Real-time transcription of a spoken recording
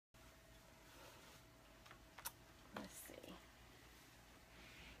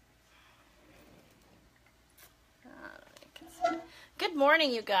Good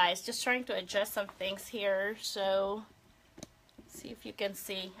morning, you guys. Just trying to adjust some things here. So, see if you can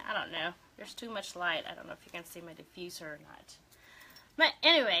see. I don't know. There's too much light. I don't know if you can see my diffuser or not. But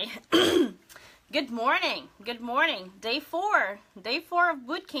anyway, good morning. Good morning. Day 4. Day 4 of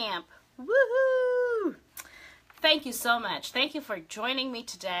boot camp. Woohoo! Thank you so much. Thank you for joining me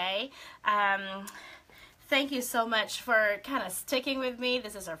today. Thank you so much for kind of sticking with me.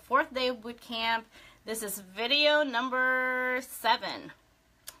 This is our 4th day of boot camp. This is video number 7.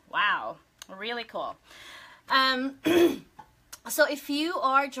 Wow, really cool. So if you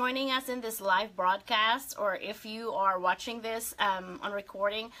are joining us in this live broadcast, or if you are watching this on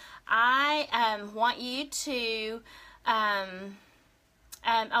recording, I want you to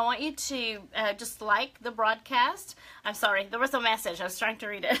just like the broadcast. I'm sorry, there was a message. I was trying to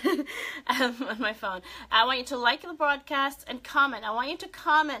read it on my phone. I want you to like the broadcast and comment. I want you to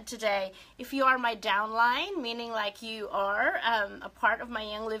comment today if you are my downline, meaning like you are a part of my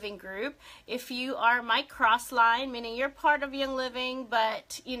Young Living group. If you are my crossline, meaning you're part of Young Living,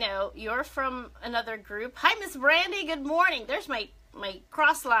 but you know, you're from another group. Hi, Miss Brandy. Good morning. There's my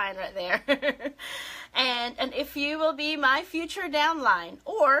cross line right there. and if you will be my future downline,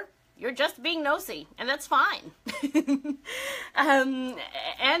 or you're just being nosy, and that's fine.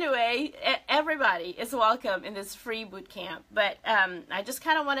 Anyway, everybody is welcome in this free boot camp, but I just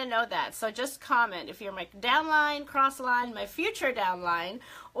kind of want to know that. So just comment if you're my downline, cross line, my future downline,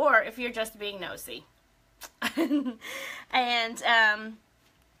 or if you're just being nosy. And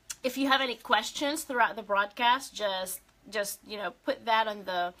if you have any questions throughout the broadcast, just you know, put that on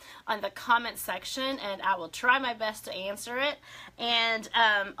the comment section, and I will try my best to answer it. And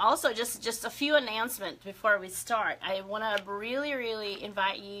also just a few announcements before we start. I want to really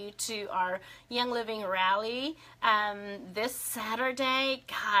invite you to our Young Living rally this Saturday.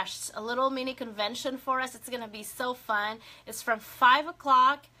 Gosh, a little mini convention for us. It's gonna be so fun. It's from 5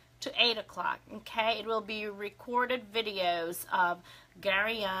 o'clock to 8 o'clock. Okay, it will be recorded videos of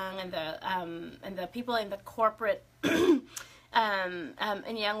Gary Young and the people in the corporate in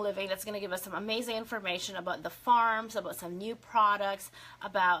Young Living that's going to give us some amazing information about the farms, about some new products,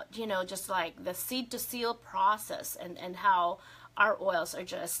 about, you know, just like the seed to seal process, and how our oils are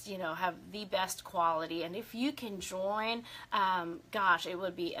just, you know, have the best quality. And if you can join, gosh, it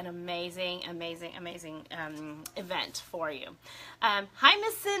would be an amazing event for you. Hi,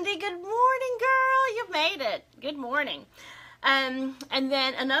 Miss Cindy. Good morning, girl. You made it. Good morning. And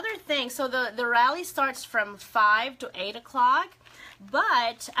then another thing, so the rally starts from 5 to 8 o'clock,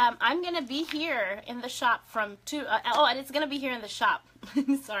 but I'm going to be here in the shop from 2, and it's going to be here in the shop,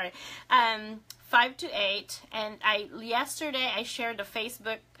 sorry, 5 to 8, and yesterday I shared the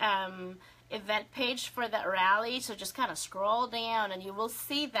Facebook event page for that rally, so just kind of scroll down and you will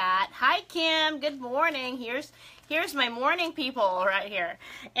see that. Hi, Kim. Good morning. Here's my morning people right here.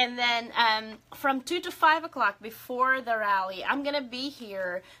 And then from 2 to 5 o'clock before the rally, I'm going to be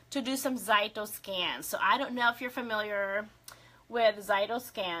here to do some Zyto scans. So I don't know if you're familiar with Zyto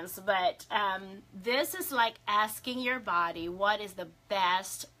scans, but this is like asking your body what is the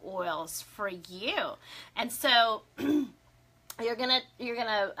best oils for you. And so you're gonna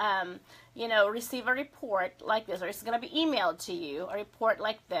you know, receive a report like this, or it's going to be emailed to you, a report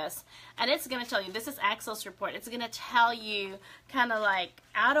like this, and it's going to tell you, this is Axel's report, it's going to tell you kind of like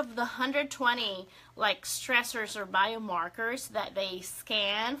out of the 120 like stressors or biomarkers that they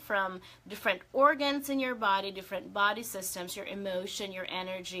scan from different organs in your body, different body systems, your emotion, your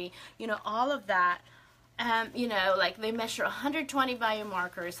energy, you know, all of that. You know, like they measure 120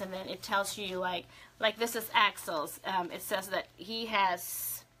 biomarkers, and then it tells you like this is Axel's. It says that he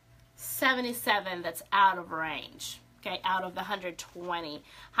has 77 that's out of range, okay, out of the 120.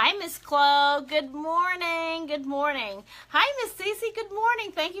 Hi, Miss Chloe. Good morning. Good morning. Hi, Miss Cece. Good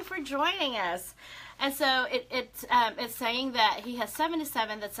morning. Thank you for joining us. And so it's saying that he has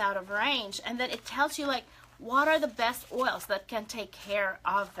 77 that's out of range, and then it tells you like what are the best oils that can take care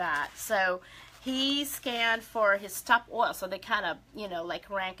of that. So he scanned for his top oil, so they kind of, you know, like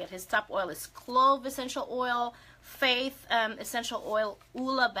rank it. His top oil is clove essential oil, Faith essential oil,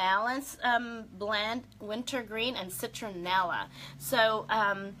 Ula Balance blend, wintergreen, and citronella. So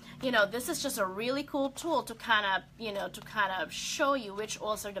you know, this is just a really cool tool to kind of, you know, to show you which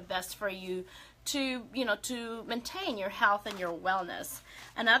oils are the best for you to, you know, to maintain your health and your wellness.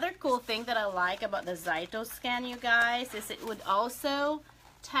 Another cool thing that I like about the Zyto scan, you guys, is it would also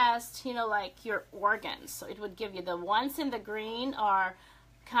test, you know, like your organs. So it would give you the ones in the green are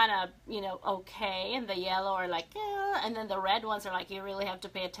kind of, you know, okay, and the yellow are like, yeah, and then the red ones are like, you really have to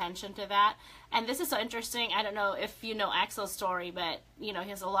pay attention to that. And this is so interesting. I don't know if you know Axel's story, but, you know, he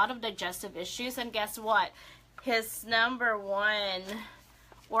has a lot of digestive issues, and guess what? his number one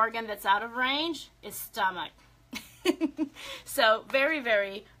organ that's out of range is stomach. So very,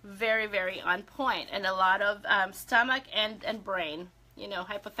 very, very, very on point, and a lot of stomach and brain, you know,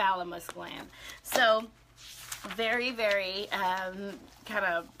 hypothalamus gland. So very, very kind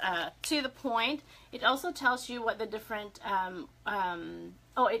of to the point. It also tells you what the different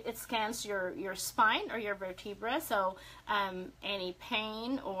it scans your spine or your vertebra, so any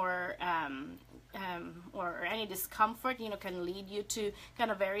pain or any discomfort, you know, can lead you to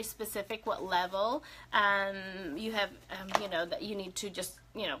kind of very specific what level you have, you know, that you need to just,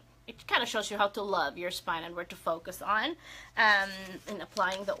 you know, it kind of shows you how to love your spine and where to focus on in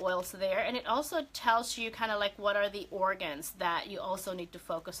applying the oils there. And it also tells you kind of like what are the organs that you also need to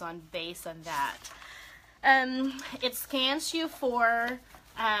focus on based on that. It scans you for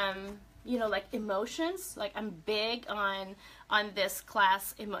you know, like emotions. Like I'm big on this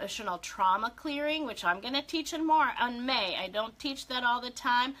class, emotional trauma clearing, which I'm going to teach on May. I don't teach that all the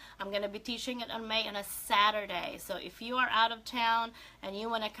time. I'm going to be teaching it on May on a Saturday. So if you are out of town and you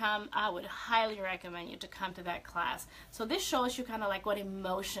want to come, I would highly recommend you to come to that class. So this shows you kind of like what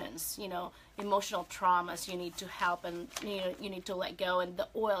emotions, you know, emotional traumas you need to help, and you need to let go, and the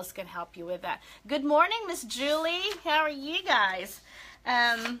oils can help you with that. Good morning, Miss Julie. How are you guys?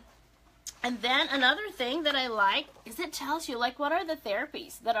 And then another thing that I like is it tells you like what are the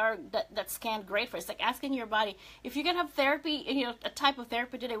therapies that scan great for. It's like asking your body, if you could have therapy, you know, a type of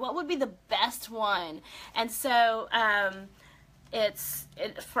therapy today, what would be the best one? And so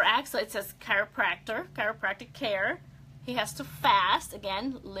for Axel it says chiropractic care. He has to fast,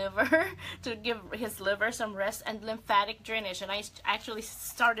 again, liver, to give his liver some rest, and lymphatic drainage. And I actually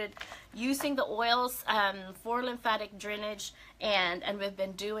started using the oils for lymphatic drainage, and we've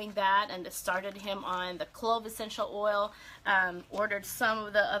been doing that, and it started him on the clove essential oil, ordered some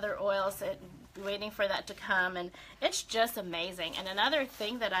of the other oils, waiting for that to come, and it's just amazing. And another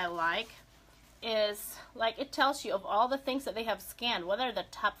thing that I like is, like, it tells you of all the things that they have scanned, what are the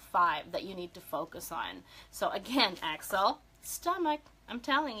top 5 that you need to focus on. So again, Axel, stomach, I'm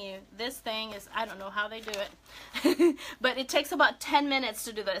telling you, this thing is, I don't know how they do it, but it takes about 10 minutes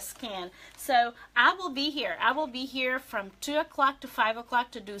to do the scan. So I will be here from 2 o'clock to 5 o'clock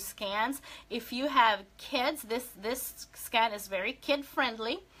to do scans. If you have kids, this scan is very kid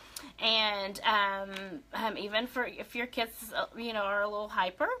friendly. And even for if your kids, you know, are a little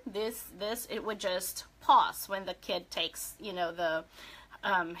hyper, it would just pause when the kid takes, you know, the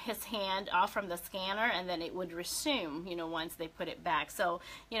his hand off from the scanner, and then it would resume, you know, once they put it back. So,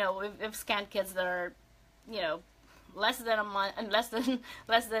 you know, we've scanned kids that are, you know, less than a month and less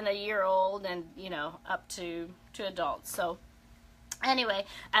than a year old, and you know, up to adults. So anyway,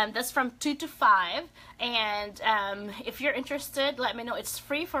 that's from 2 to 5, and if you're interested, let me know. It's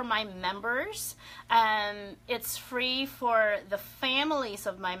free for my members. It's free for the families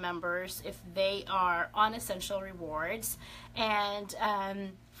of my members if they are on Essential Rewards, and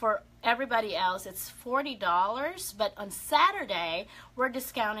for everybody else it's $40, but on Saturday we're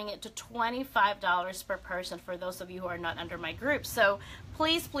discounting it to $25 per person for those of you who are not under my group. So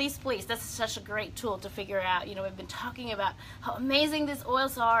please, please, please, this is such a great tool to figure out. You know, we've been talking about how amazing these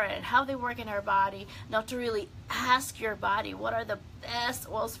oils are and how they work in our body. Now to really ask your body what are the best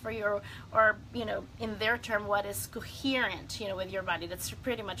oils for your, or you know, in their term, what is coherent, you know, with your body. That's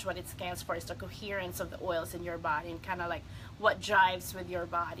pretty much what it stands for, is the coherence of the oils in your body, and kind of like what jives with your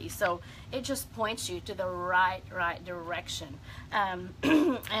body. So it just points you to the right direction.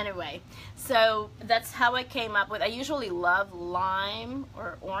 Anyway, so that's how I came up with, I usually love lime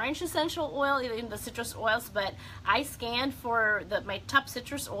or orange essential oil, in the citrus oils, but I scanned for my top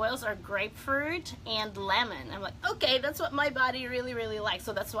citrus oils are grapefruit and lemon. I'm like, okay, that's what my body really likes.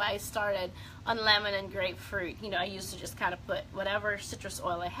 So that's why I started on lemon and grapefruit. You know, I used to just kind of put whatever citrus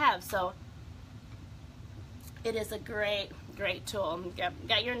oil I have. So it is a great tool.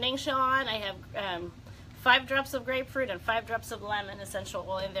 Got your Ningxia on. I have 5 drops of grapefruit and 5 drops of lemon essential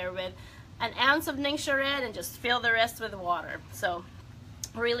oil in there, with an ounce of Ningxia red, and just fill the rest with water. So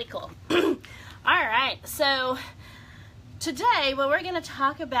really cool. All right, so today what we're going to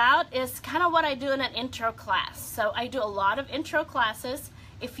talk about is kind of what I do in an intro class. So I do a lot of intro classes.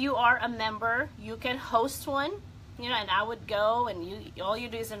 If you are a member, you can host one. You know, and I would go, and all you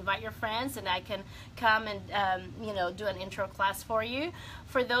do is invite your friends, and I can come and you know, do an intro class for you.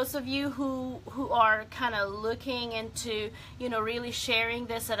 For those of you who are kind of looking into, you know, really sharing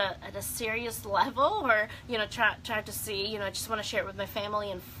this at a serious level, or you know, try to see, you know, I just want to share it with my family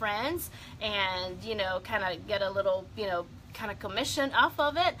and friends, and you know, kind of get a little, you know, kind of commission off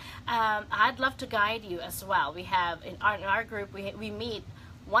of it. I'd love to guide you as well. We have in our group, we meet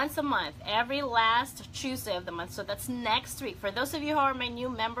once a month, every last Tuesday of the month. So that's next week. For those of you who are my new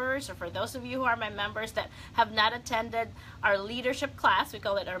members, or for those of you who are my members that have not attended our leadership class, we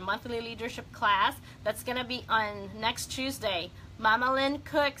call it our monthly leadership class, that's going to be on next Tuesday. Mama Lynn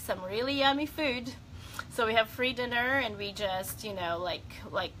cooks some really yummy food. So we have free dinner, and we just, you know,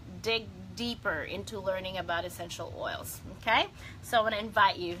 like dig deeper into learning about essential oils. Okay? So I want to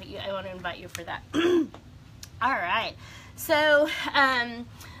invite you. I want to invite you for that. All right. So,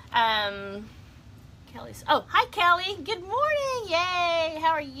 Kelly's, oh, hi Kelly, good morning, yay,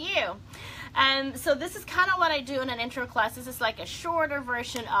 how are you? So this is kind of what I do in an intro class. This is like a shorter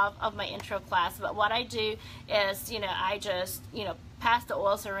version of my intro class, but what I do is, you know, I just, you know, pass the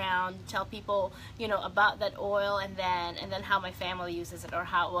oils around, tell people, you know, about that oil, and then how my family uses it, or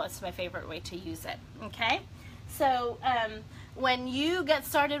what's my favorite way to use it, okay? So, when you get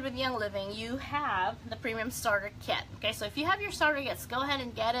started with Young Living, you have the Premium Starter Kit. Okay, so if you have your starter kits, go ahead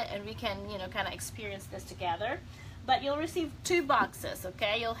and get it, and we can, you know, kind of experience this together. But you'll receive 2 boxes,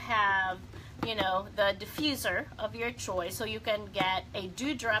 okay? You'll have, you know, the diffuser of your choice. So you can get a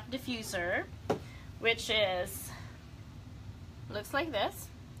dewdrop diffuser, which looks like this.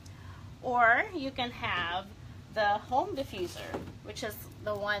 Or you can have the home diffuser, which is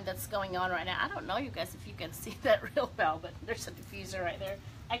the one that's going on right now. I don't know, you guys, if you can see that real well, but there's a diffuser right there.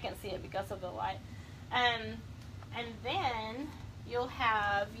 I can see it because of the light. And then you'll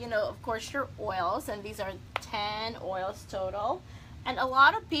have, you know, of course, your oils, and these are 10 oils total. And a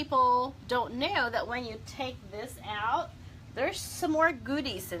lot of people don't know that when you take this out, there's some more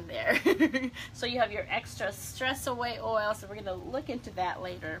goodies in there. So you have your extra stress away oil, so we're going to look into that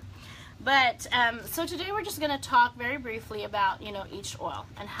later. But so today we're just going to talk very briefly about, you know, each oil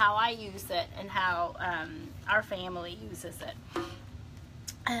and how I use it and how our family uses it.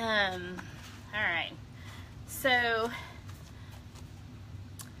 All right. So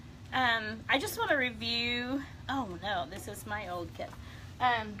I just want to review. Oh no, this is my old kit.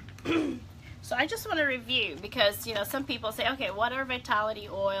 So I just want to review, because, you know, some people say, okay, what are vitality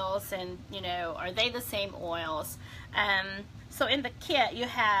oils, and, you know, are they the same oils? So in the kit you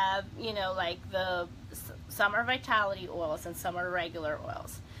have, you know, like some are vitality oils and some are regular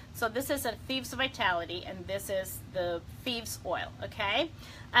oils. So this is a Thieves Vitality, and this is the Thieves oil, okay?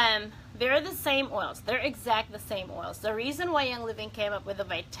 They're the same oils. They're exact the same oils. The reason why Young Living came up with the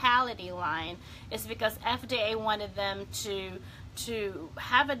Vitality line is because FDA wanted them to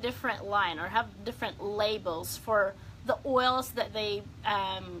have a different line, or have different labels for the oils that they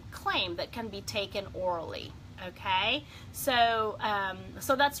claim that can be taken orally. Okay, so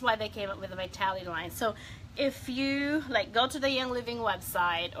so that's why they came up with the Vitality line. So if you like go to the Young Living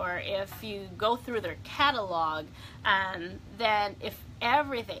website, or if you go through their catalog, then if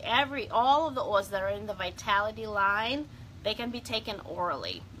all of the oils that are in the Vitality line, they can be taken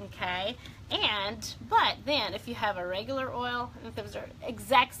orally. Okay, but then if you have a regular oil, and those are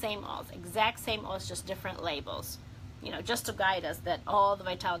exact same oils, just different labels, you know, just to guide us that all the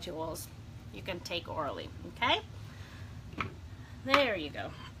Vitality oils you can take orally. Okay, there you go.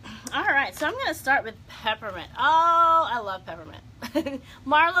 All right, so I'm going to start with peppermint. Oh, I love peppermint.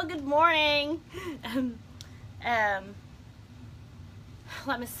 Marlo, good morning.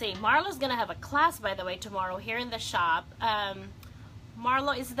 Let me see. Marlo's going to have a class, by the way, tomorrow here in the shop.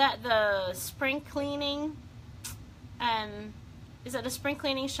 Marlo, is that the spring cleaning? Is it a spring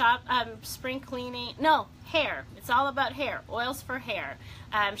cleaning shop? Spring cleaning? No, hair. It's all about hair. Oils for hair.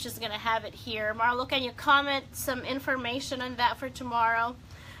 She's going to have it here. Marlo, can you comment some information on that for tomorrow?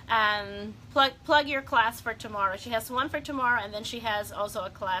 Plug your class for tomorrow. She has one for tomorrow, and then she has also a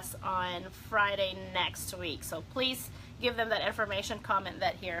class on Friday next week. So please give them that information. Comment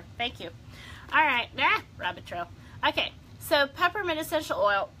that here. Thank you. All right. Rabbit trail. Okay. So peppermint essential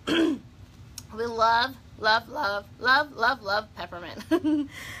oil. We love peppermint.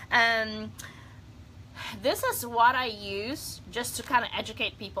 This is what I use just to kind of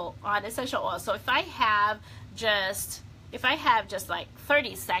educate people on essential oils. So if I have just like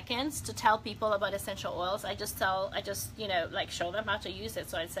 30 seconds to tell people about essential oils, I just you know, like show them how to use it.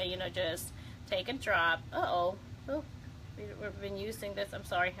 So I'd say, you know, just take a drop. We've been using this. I'm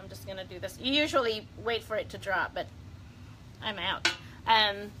sorry. I'm just gonna do this. You usually wait for it to drop, but I'm out.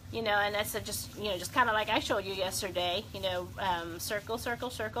 You know, and I said, just, you know, just kind of like I showed you yesterday, you know, circle, circle,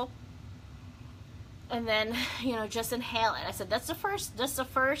 circle, and then, you know, just inhale it. I said that's the first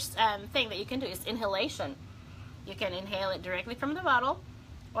thing that you can do is inhalation. You can inhale it directly from the bottle,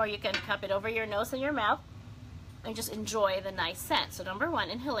 or you can cup it over your nose and your mouth and just enjoy the nice scent. So number 1,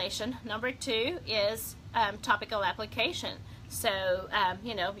 inhalation. Number 2 is topical application. So,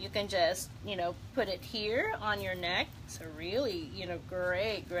 you know, you can just, you know, put it here on your neck. It's a really, you know,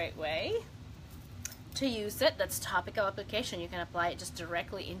 great way to use it. That's topical application. You can apply it just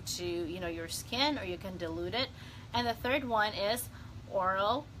directly into, you know, your skin, or you can dilute it. And the third one is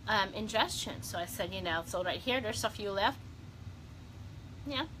oral ingestion. So I said, you know, so right here, there's a few left.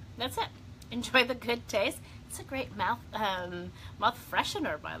 Yeah, that's it. Enjoy the good taste. It's a great mouth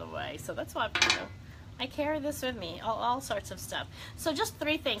freshener, by the way. So that's why, you know, I carry this with me, all sorts of stuff. So just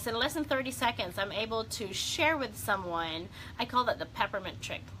 3 things. In less than 30 seconds, I'm able to share with someone. I call that the peppermint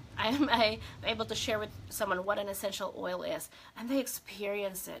trick. I'm able to share with someone what an essential oil is, and they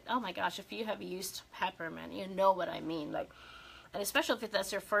experience it. Oh my gosh, if you have used peppermint, you know what I mean. Like, and especially if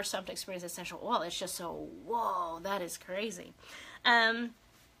that's your first time to experience essential oil, it's just so, whoa, that is crazy.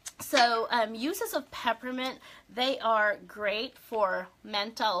 Uses of peppermint, they are great for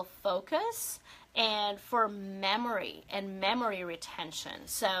mental focus and for memory and memory retention.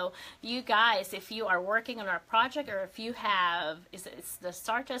 So you guys, if you are working on our project, or if you have, it's the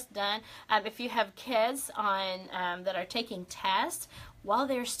STAR test done, if you have kids on that are taking tests while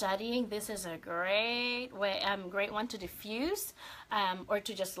they're studying, this is a great way, great one to diffuse, or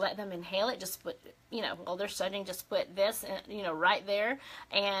to just let them inhale it. Just put, you know, while they're studying, just put this, you know, right there,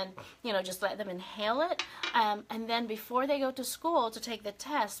 and, you know, just let them inhale it. And then before they go to school to take the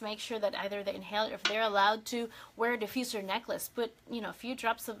test, make sure that either they inhale it, or if they're allowed to wear a diffuser necklace, put, you know, a few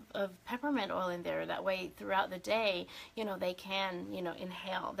drops of peppermint oil in there. That way, throughout the day, you know, they can, you know,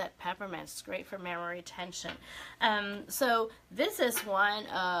 inhale that peppermint. It's great for memory retention. So this is one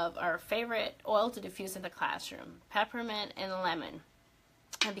of our favorite oil to diffuse in the classroom, peppermint and lemon.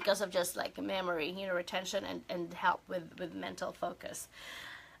 And because of just like memory, you know, retention and help with mental focus.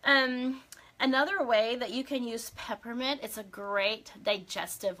 Another way that you can use peppermint, it's a great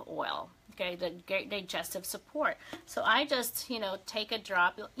digestive oil. Okay, the great digestive support. So I just, you know, take a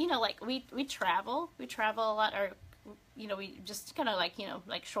drop. You know, like we travel a lot, or, you know, we just kind of like, you know,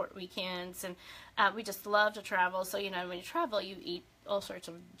 like short weekends, and we just love to travel. So, you know, when you travel, you eat all sorts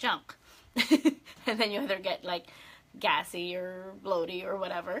of junk, and then you either get like gassy or bloaty or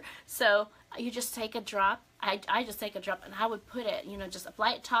whatever. So you just take a drop. I just take a drop, and I would put it, you know, just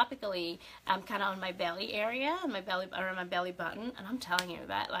apply it topically, kind of on my belly area, on my belly, around my belly button, and I'm telling you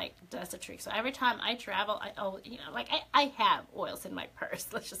that like does the trick. So every time I travel, you know, like I have oils in my purse.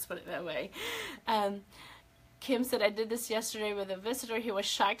 Let's just put it that way. Kim said, I did this yesterday with a visitor. He was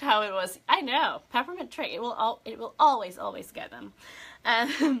shocked how it was. I know, peppermint trick. It will always get them.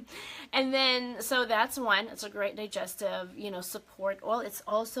 And then, so that's one. It's a great digestive, you know, support oil. It's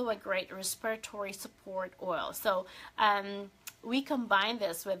also a great respiratory support oil. So we combine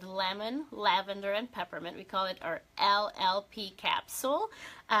this with lemon, lavender, and peppermint. We call it our LLP capsule.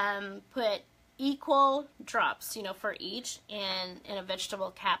 Put equal drops, you know, for each in a vegetable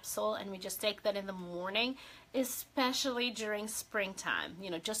capsule, and we just take that in the morning, especially during springtime, you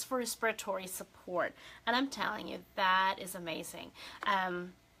know, just for respiratory support. And I'm telling you, that is amazing.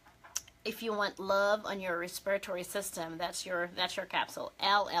 If you want love on your respiratory system, that's your capsule,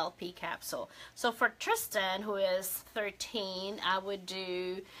 LLP capsule. So for Tristan, who is 13, I would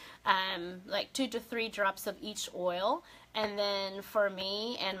do like 2 to 3 drops of each oil. And then for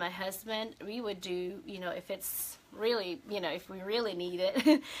me and my husband, we would do, you know, if it's really, you know, if we really need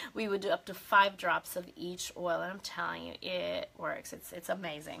it, we would do up to 5 drops of each oil. And I'm telling you, it works. It's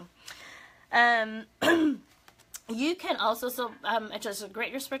amazing. You can also, it's just a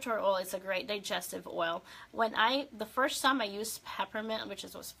great respiratory oil. It's a great digestive oil. The first time I used peppermint, which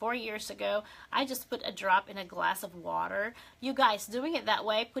was 4 years ago, I just put a drop in a glass of water. You guys, doing it that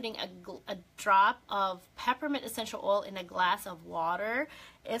way, putting a drop of peppermint essential oil in a glass of water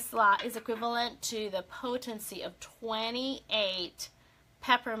is equivalent to the potency of 28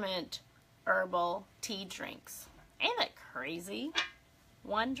 peppermint herbal tea drinks. Ain't that crazy?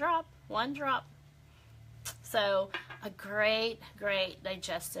 One drop. So a great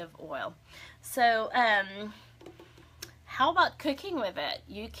digestive oil. So how about cooking with it?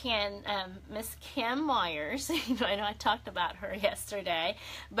 You can, Miss Kim Myers, I know I talked about her yesterday,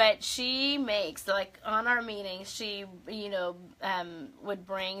 but she makes, like on our meetings, she, you know, would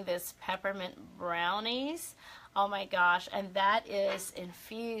bring this peppermint brownies. Oh my gosh, and that is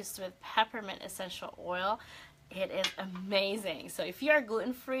infused with peppermint essential oil. It is amazing. So if you are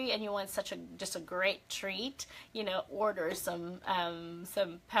gluten-free and you want just a great treat, you know, order some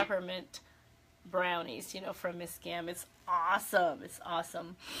peppermint brownies, you know, from Miss Kim. It's awesome. It's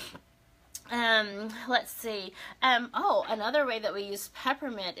awesome. Let's see. Oh, another way that we use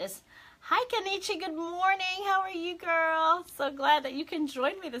peppermint is Hi, Kenichi. Good morning. How are you, girl? So glad that you can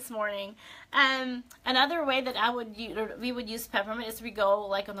join me this morning. Another way that we would use peppermint is we go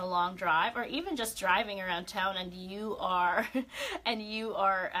like on a long drive, or even just driving around town, and you are,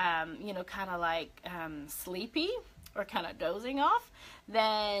 kind of like sleepy or kind of dozing off.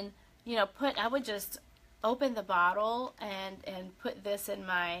 Then I would just open the bottle and put this in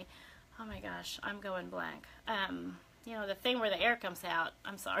my. Oh my gosh, I'm going blank. The thing where the air comes out.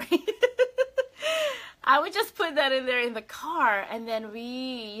 I'm sorry. I would just put that in there in the car, and then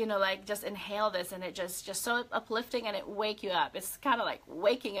we, just inhale this, and it just so uplifting, and it wake you up. It's kind of like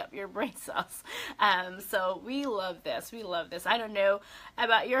waking up your brain cells. So we love this. We love this. I don't know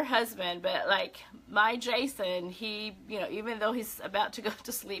about your husband, but like my Jason, he, even though he's about to go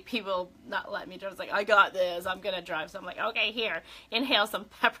to sleep, he will not let me do it. It's like, I got this. I'm going to drive. So I'm like, okay, here, inhale some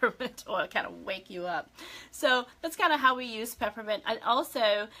peppermint oil, kind of wake you up. So that's kind of how we use peppermint. And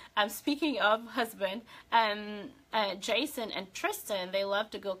also, speaking of husband, Jason and Tristan, they love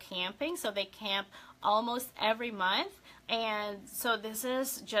to go camping, so they camp almost every month. And so this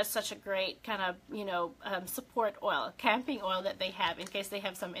is just such a great kind of, support oil, camping oil that they have in case they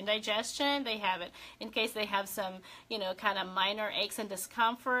have some indigestion, they have it. In case they have some, kind of minor aches and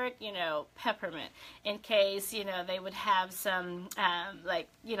discomfort, peppermint. In case, they would have some,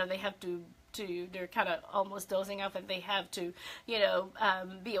 they have they're kind of almost dozing off, and they have to,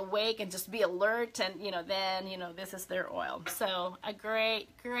 be awake and just be alert, and, then, this is their oil. So a great,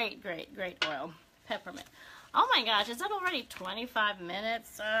 great, great, great oil, peppermint. Oh my gosh, is that already 25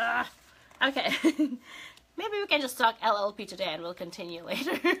 minutes? Okay. Maybe we can just talk LLP today and we'll continue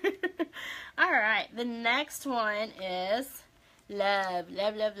later. All right, the next one is lavender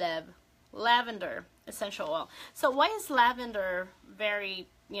essential oil. So why is lavender very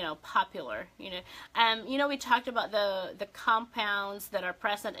popular? We talked about the compounds that are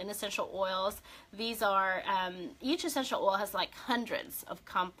present in essential oils. These are each essential oil has like hundreds of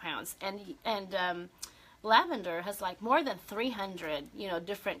compounds, and lavender has like more than 300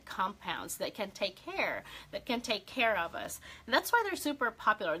 different compounds that can take care of us. And that's why they're super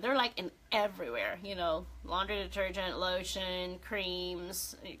popular. They're like in everywhere, laundry detergent, lotion,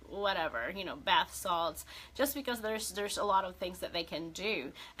 creams, whatever, bath salts, just because there's a lot of things that they can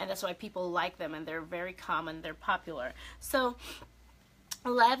do, and that's why people like them, and they're very common, they're popular. So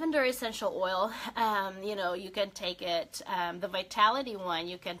lavender essential oil, you can take it, the Vitality one,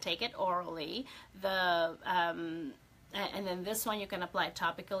 you can take it orally, and then this one you can apply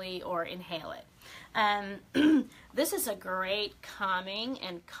topically or inhale it. This is a great calming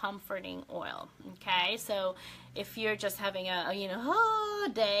and comforting oil. Okay, so if you're just having a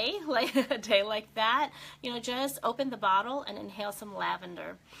day like that, just open the bottle and inhale some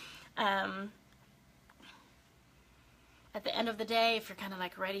lavender. At the end of the day, if you're kind of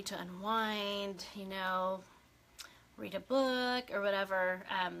like ready to unwind, read a book or whatever,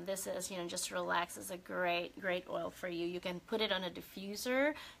 this is, just relax, is a great, great oil for you. You can put it on a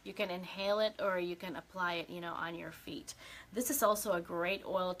diffuser, you can inhale it, or you can apply it, on your feet. This is also a great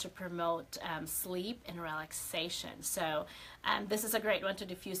oil to promote sleep and relaxation. So this is a great one to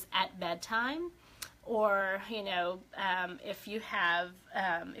diffuse at bedtime. Or, if you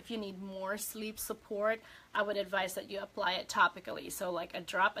need more sleep support, I would advise that you apply it topically. So like a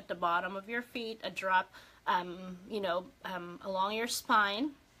drop at the bottom of your feet, a drop, along your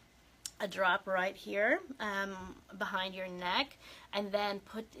spine, a drop right here, behind your neck, and then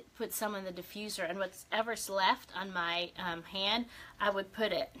put some in the diffuser. And whatever's left on my hand, I would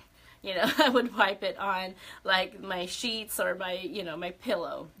put it. I would wipe it on like my sheets or my, my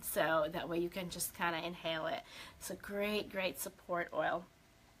pillow. So that way you can just kind of inhale it. It's a great, great support oil.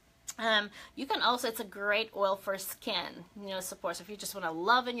 You can also, it's a great oil for skin, support. So if you just want to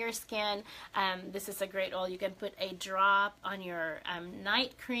love in your skin, this is a great oil. You can put a drop on your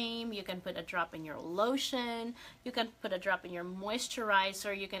night cream. You can put a drop in your lotion. You can put a drop in your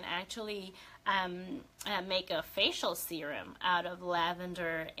moisturizer. You can actually make a facial serum out of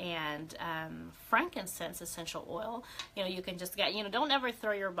lavender and frankincense essential oil. You can just get, don't ever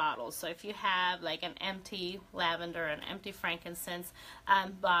throw your bottles. So if you have like an empty lavender, an empty frankincense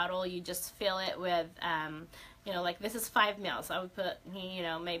bottle, you just fill it with, like this is 5 ml. I would put,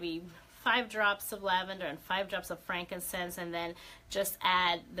 maybe 5 drops of lavender and 5 drops of frankincense, and then just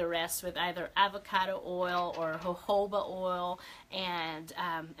add the rest with either avocado oil or jojoba oil, and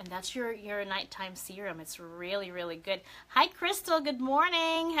that's your nighttime serum. It's really, really good. Hi, Crystal. Good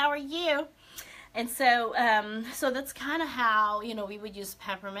morning. How are you? And so, so that's kind of how, we would use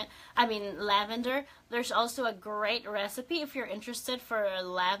lavender. There's also a great recipe if you're interested for a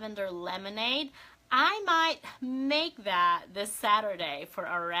lavender lemonade. I might make that this Saturday for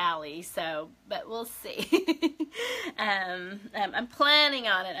our rally, so, but we'll see. I'm planning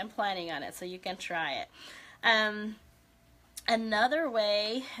on it. I'm planning on it, so you can try it. Another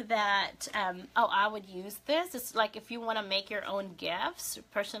way that, I would use this is like if you want to make your own gifts,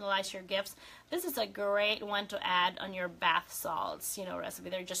 personalize your gifts, this is a great one to add on your bath salts, recipe.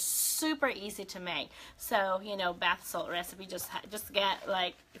 They're just super easy to make. So, bath salt recipe, just get,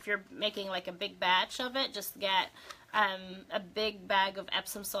 like, if you're making like a big batch of it, just get a big bag of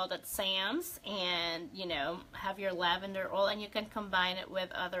Epsom salt at Sam's, and have your lavender oil, and you can combine it with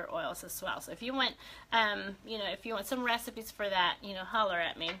other oils as well. So if you want if you want some recipes for that, holler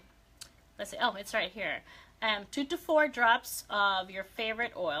at me. Let's see, oh, it's right here. 2 to 4 drops of your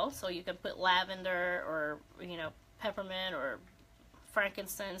favorite oil, so you can put lavender or peppermint or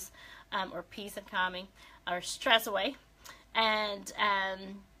frankincense, or peace and calming or stress away, and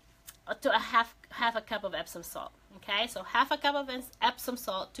to a half a cup of Epsom salt. Okay, so half a cup of Epsom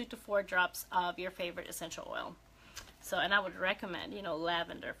salt, 2 to 4 drops of your favorite essential oil. So, and I would recommend,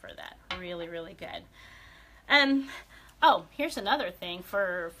 lavender for that. Really, really good. And, oh, here's another thing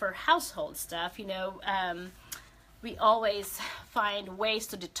for household stuff. We always find ways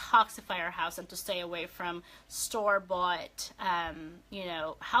to detoxify our house and to stay away from store-bought,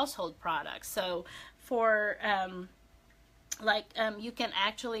 household products. So, for you can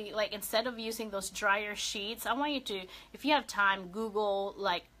actually, like, instead of using those dryer sheets, I want you to, if you have time, Google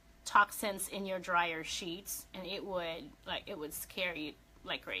like toxins in your dryer sheets, and it would scare you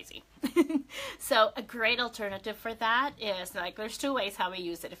like crazy. So a great alternative for that is, like, there's 2 ways how we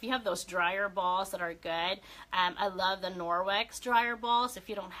use it. If you have those dryer balls that are good, I love the Norwex dryer balls. If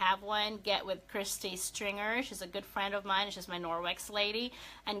you don't have one, get with Christy Stringer. She's a good friend of mine. She's my Norwex lady,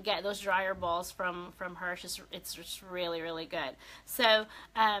 and get those dryer balls from her. It's just really, really good. So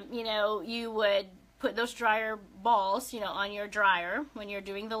you would put those dryer balls, on your dryer when you're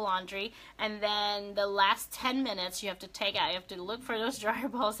doing the laundry, and then the last 10 minutes you have to take out. You have to look for those dryer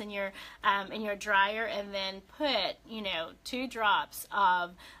balls in your dryer, and then put 2 drops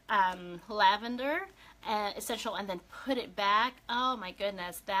of lavender essential, and then put it back. Oh my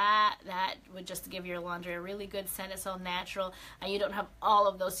goodness, that would just give your laundry a really good scent. It's all natural, and you don't have all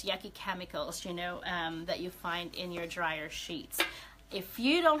of those yucky chemicals, that you find in your dryer sheets. If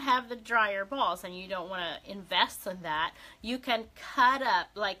you don't have the dryer balls and you don't want to invest in that, you can cut up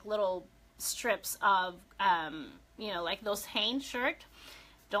like little strips of, like those Hanes shirt.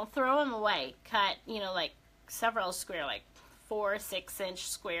 Don't throw them away. Cut, like several square, like 4 6-inch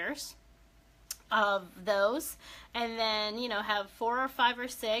squares of those, and then have 4 or 5 or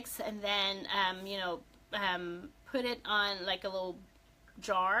 6, and then put it on like a little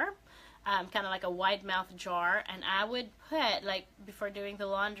jar. Kind of like a wide mouth jar, and I would put, like, before doing the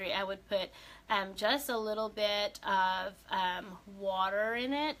laundry, I would put just a little bit of water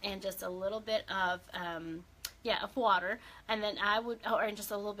in it, and just a little bit of of water, and then I would, and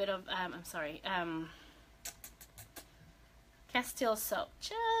just a little bit of Castile soap,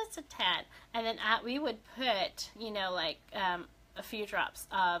 just a tad, and then we would put a few drops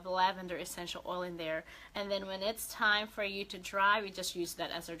of lavender essential oil in there, and then when it's time for you to dry, we just use that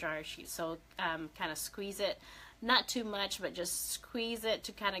as our dryer sheet. So kind of squeeze it, not too much, but just squeeze it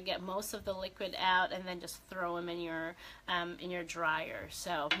to kind of get most of the liquid out, and then just throw them in your dryer.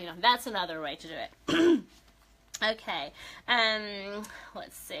 So that's another way to do it. Okay,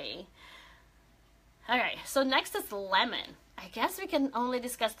 let's see. All right, so next is lemon. I guess we can only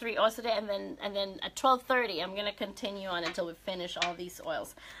discuss 3 oils today, and then at 12:30 I'm gonna continue on until we finish all these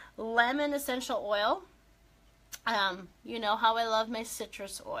oils. Lemon essential oil. You know how I love my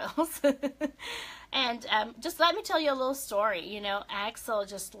citrus oils. And just let me tell you a little story. Axel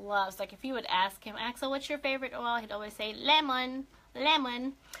just loves, like, if you would ask him, Axel, what's your favorite oil? He'd always say lemon,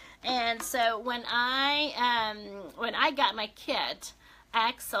 lemon. And so when I got my kit,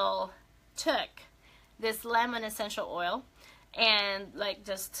 Axel took this lemon essential oil and, like,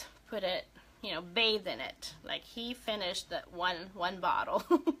 just put it, bathed in it. Like, he finished that one bottle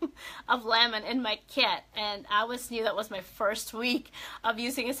of lemon in my kit, and I knew that was my first week of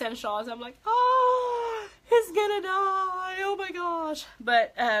using essential oils. I'm like, oh, he's gonna die, oh my gosh.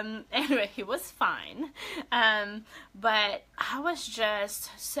 But anyway, he was fine. But I was just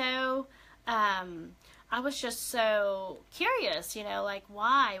so curious, like,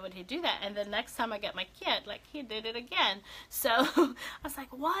 why would he do that? And the next time I get my kit, like, he did it again. So I was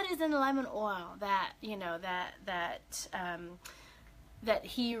like, what is in lemon oil that, that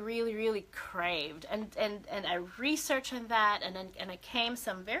he really, really craved? And I researched on that, and I came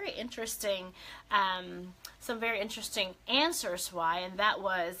some very interesting some very interesting answers why, and that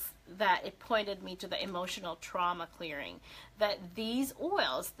was that it pointed me to the emotional trauma clearing. That these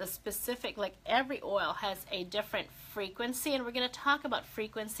oils, the specific, like every oil has a different frequency, and we're going to talk about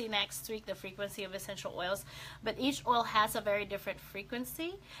frequency next week, the frequency of essential oils, but each oil has a very different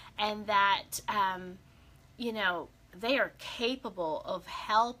frequency, and that, you know, they are capable of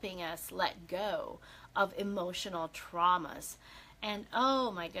helping us let go of emotional traumas. And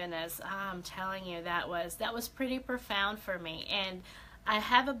oh my goodness, I'm telling you, that was pretty profound for me. And I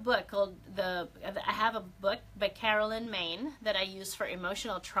have a book called by Carolyn Main that I use for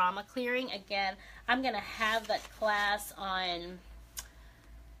emotional trauma clearing. Again, I'm going to have that class on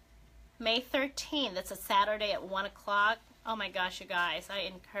May 13th. That's a Saturday at 1 o'clock. Oh my gosh, you guys, I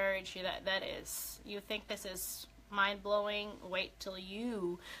encourage you. You think this is mind-blowing, wait till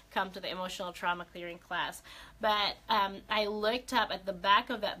you come to the emotional trauma clearing class. But I looked up at the back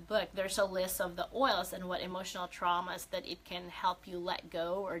of that book, there's a list of the oils and what emotional traumas that it can help you let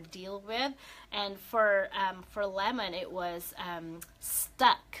go or deal with. And for lemon, it was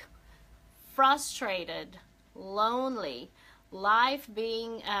stuck, frustrated, lonely, life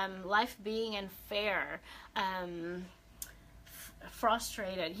being unfair,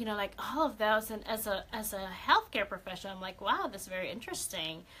 frustrated, you know, like all of those. And as a healthcare professional, I'm like, wow, that's very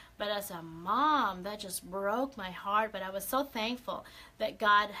interesting. But as a mom, that just broke my heart. But I was so thankful that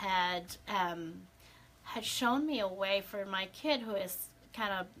God had shown me a way for my kid, who is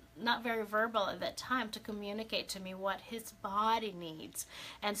kind of not very verbal at that time, to communicate to me what his body needs.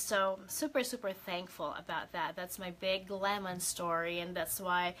 And so super thankful about that. That's my big lemon story. And that's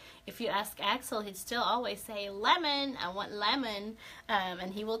why if you ask Axel, he'd still always say, lemon, I want lemon,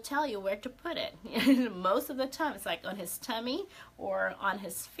 and he will tell you where to put it. Most of the time it's like on his tummy or on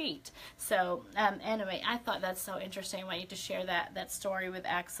his feet. So anyway, I thought that's so interesting. I want you to share that story with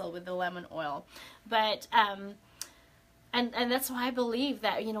Axel with the lemon oil. But and that's why I believe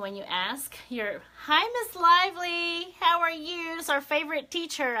that, you know, when you ask, hi, Miss Lively, how are you? It's our favorite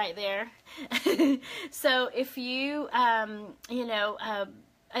teacher right there. So if you, you know,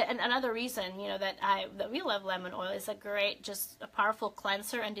 and another reason, you know, that we love lemon oil is just a powerful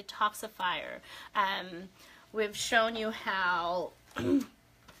cleanser and detoxifier. We've shown you how,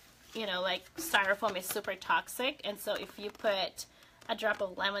 you know, like styrofoam is super toxic, and so if you put a drop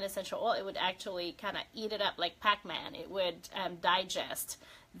of lemon essential oil, it would actually kind of eat it up like Pac-Man. It would digest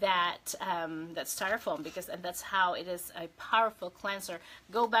that styrofoam, and that's how it is a powerful cleanser.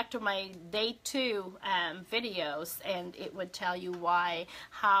 Go back to my day 2 videos, and it would tell you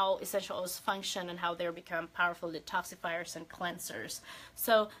how essential oils function and how they become powerful detoxifiers and cleansers.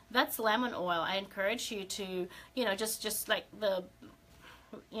 So that's lemon oil. I encourage you to, you know, just like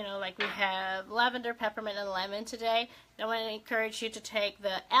you know, like we have lavender, peppermint, and lemon today. I want to encourage you to take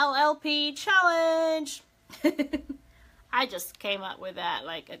the LLP challenge. I just came up with that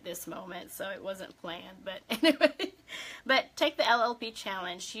like at this moment, so it wasn't planned. But anyway, but take the LLP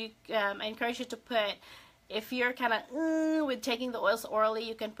challenge. I encourage you to put, if you're kind of with taking the oils orally,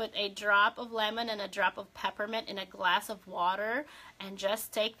 you can put a drop of lemon and a drop of peppermint in a glass of water, and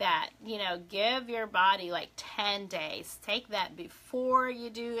just take that. You know, give your body like 10 days. Take that before you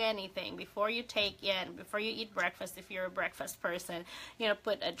do anything, before you eat breakfast, if you're a breakfast person. You know,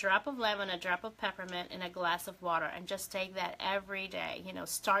 put a drop of lemon, a drop of peppermint in a glass of water, and just take that every day. You know,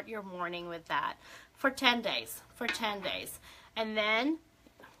 start your morning with that for 10 days. And then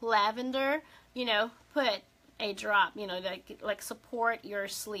lavender, you know, put a drop, you know, like support your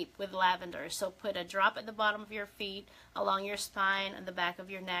sleep with lavender. So put a drop at the bottom of your feet, along your spine, and the back of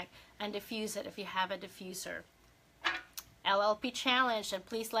your neck, and diffuse it if you have a diffuser. LLP challenge, and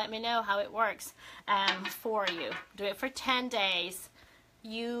please let me know how it works for you. Do it for 10 days.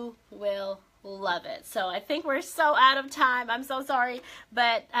 You will love it. So I think we're so out of time. I'm so sorry,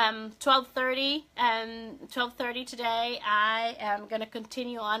 but 12:30 today, I am going to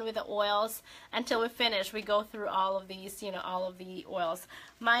continue on with the oils until we finish. We go through all of these, you know, all of the oils.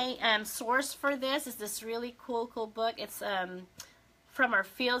 My source for this is this really cool book. It's From Our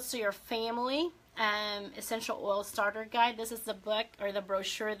Fields to Your Family, Essential Oil Starter Guide. This is the book or the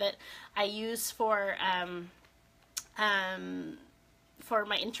brochure that I use for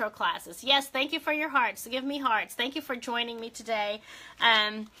my intro classes. Yes, thank you for your hearts. Give me hearts. Thank you for joining me today.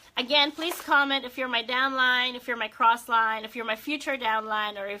 Again, please comment if you're my downline, if you're my cross line, if you're my future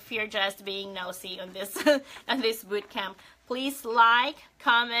downline, or if you're just being nosy on this on this boot camp. Please like,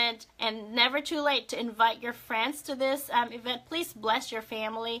 comment, and never too late to invite your friends to this event. Please bless your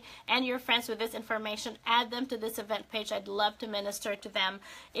family and your friends with this information. Add them to this event page. I'd love to minister to them.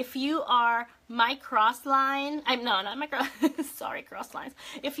 If you are my cross line, no, not my cross, sorry, cross lines.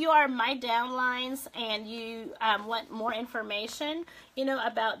 If you are my downlines and you want more information, you know,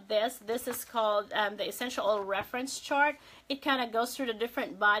 about this is called the Essential Oil Reference Chart. It kind of goes through the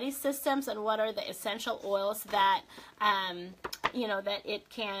different body systems and what are the essential oils that, you know, that it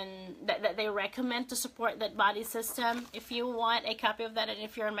can, that they recommend to support that body system. If you want a copy of that, and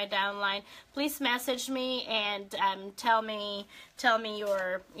if you're in my downline, please message me and tell me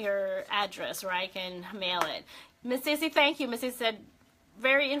your address where I can mail it. Miss Sissy, thank you. Miss Sissy said,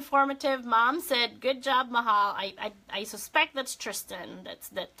 very informative. Mom said, good job, Mahal. I suspect that's Tristan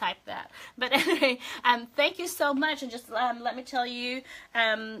that typed that. But anyway, thank you so much. And just let me tell you,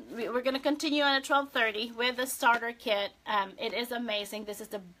 we're going to continue on at 12:30 with the starter kit. It is amazing. This is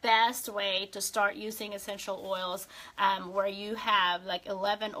the best way to start using essential oils, where you have like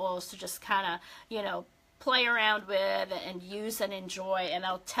 11 oils to just kind of, you know, play around with and use and enjoy, and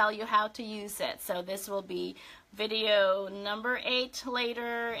I'll tell you how to use it. So this will be video number 8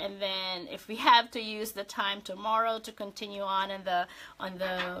 later, and then if we have to use the time tomorrow to continue on in the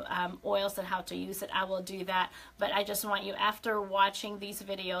oils and how to use it, I will do that. But I just want you, after watching these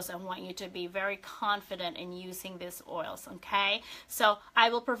videos, I want you to be very confident in using these oils, okay? So I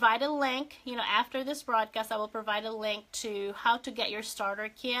will provide a link, you know, after this broadcast. I will provide a link to how to get your starter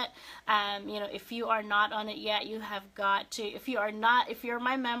kit. You know, if you are not on it yet, you have got to, if you're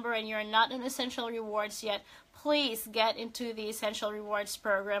my member and you're not in Essential Rewards yet, please get into the Essential Rewards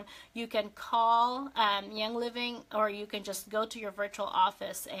program. You can call Young Living, or you can just go to your virtual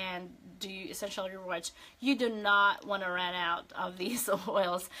office and do Essential Rewards. You do not want to run out of these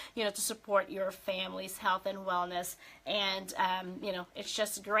oils, you know, to support your family's health and wellness. And, you know, it's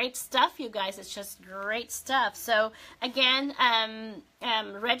just great stuff, you guys. It's just great stuff. So, again,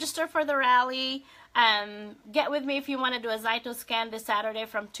 register for the rally. Get with me if you want to do a Zyto scan this Saturday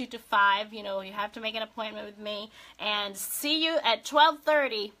from 2 to 5. You know, you have to make an appointment with me. And see you at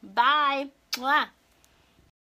 12:30. Bye. Mwah.